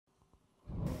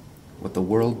With the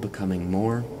world becoming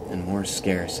more and more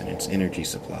scarce in its energy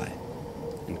supply,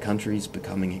 and countries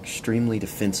becoming extremely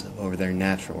defensive over their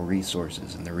natural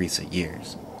resources in the recent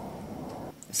years,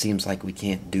 it seems like we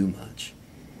can't do much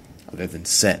other than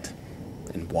sit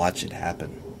and watch it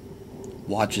happen.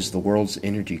 Watch as the world's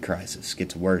energy crisis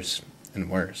gets worse and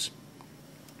worse.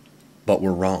 But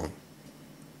we're wrong.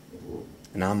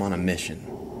 And I'm on a mission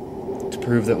to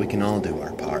prove that we can all do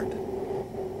our part,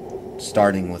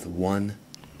 starting with one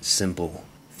simple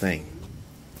thing: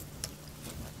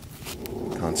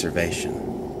 conservation.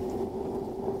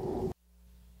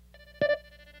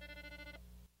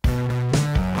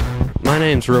 My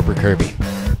name's Roper Kirby,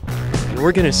 and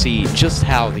we're gonna see just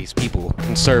how these people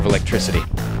conserve electricity.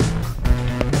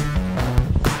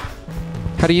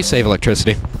 How do you save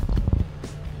electricity?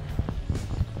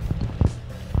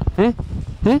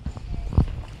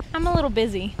 I'm a little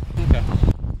busy. Okay.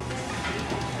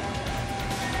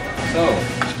 So,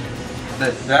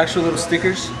 the actual little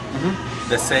stickers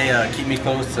that say keep me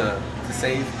close to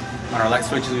save. On our light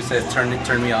switches we say turn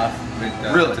me off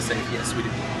Really? to save. Yes, we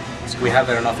do. So we have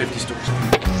that in all 50 stores.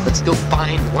 Let's go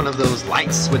find one of those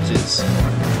light switches.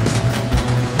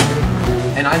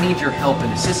 And I need your help in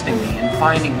assisting me in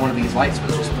finding one of these light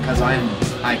switches because I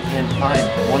can't find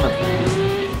one of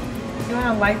them. You want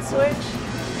a light switch?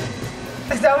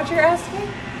 Is that what you're asking?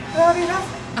 Is that what you're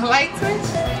asking? A light switch?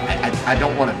 I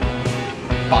don't want to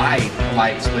buy a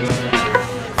light switch.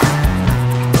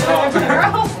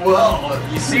 Well,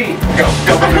 you see, go.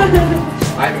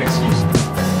 I have an excuse.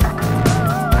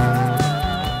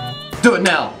 Do it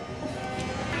now.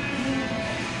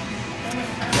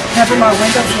 Cover my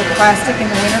windows with plastic in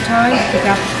the wintertime to keep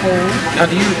out the cold. Now,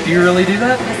 do you really do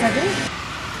that? Yes, I do.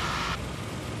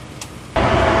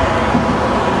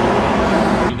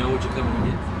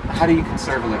 How do you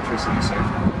conserve electricity, sir?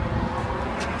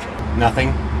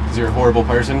 Nothing, because you're a horrible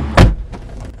person.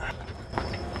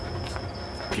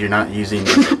 You're not using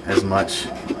as much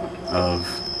of,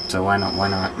 so why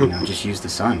not just use the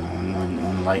sun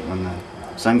when the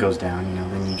sun goes down,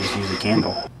 then you just use a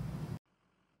candle.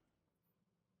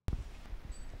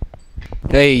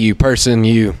 Hey, you person,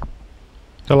 you.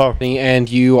 Hello. And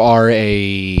you are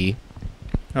you're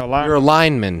a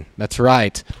lineman. That's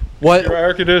right. What? Your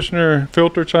air conditioner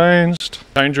filter changed.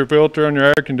 Change your filter on your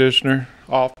air conditioner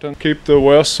often. Keep the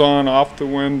west sun off the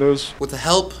windows. With the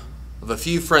help of a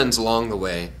few friends along the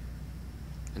way,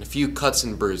 and a few cuts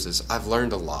and bruises, I've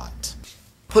learned a lot.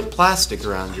 Put plastic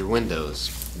around your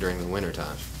windows during the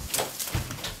wintertime.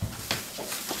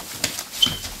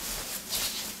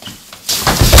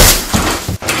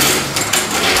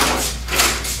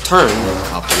 Turn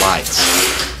off the lights.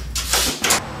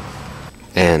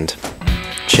 And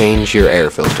change your air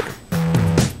filter.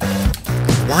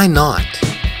 Why not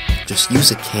just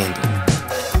use a candle?